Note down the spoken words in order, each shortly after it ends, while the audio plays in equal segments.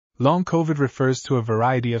Long COVID refers to a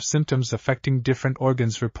variety of symptoms affecting different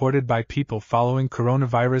organs reported by people following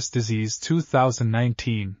coronavirus disease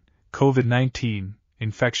 2019, COVID-19,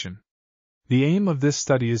 infection. The aim of this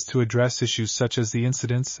study is to address issues such as the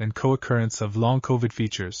incidence and co-occurrence of long COVID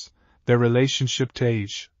features, their relationship to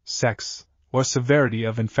age, sex, or severity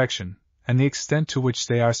of infection, and the extent to which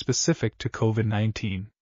they are specific to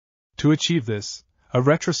COVID-19. To achieve this, a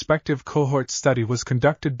retrospective cohort study was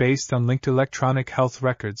conducted based on linked electronic health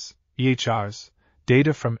records, EHRs,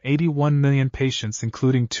 data from 81 million patients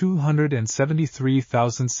including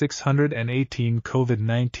 273,618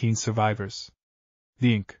 COVID-19 survivors.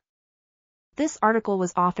 The Inc. This article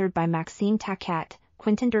was authored by Maxime Taquet,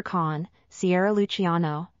 Quentin Dercon, Sierra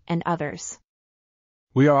Luciano, and others.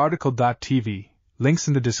 We are RTCLTV, links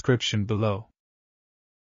in the description below.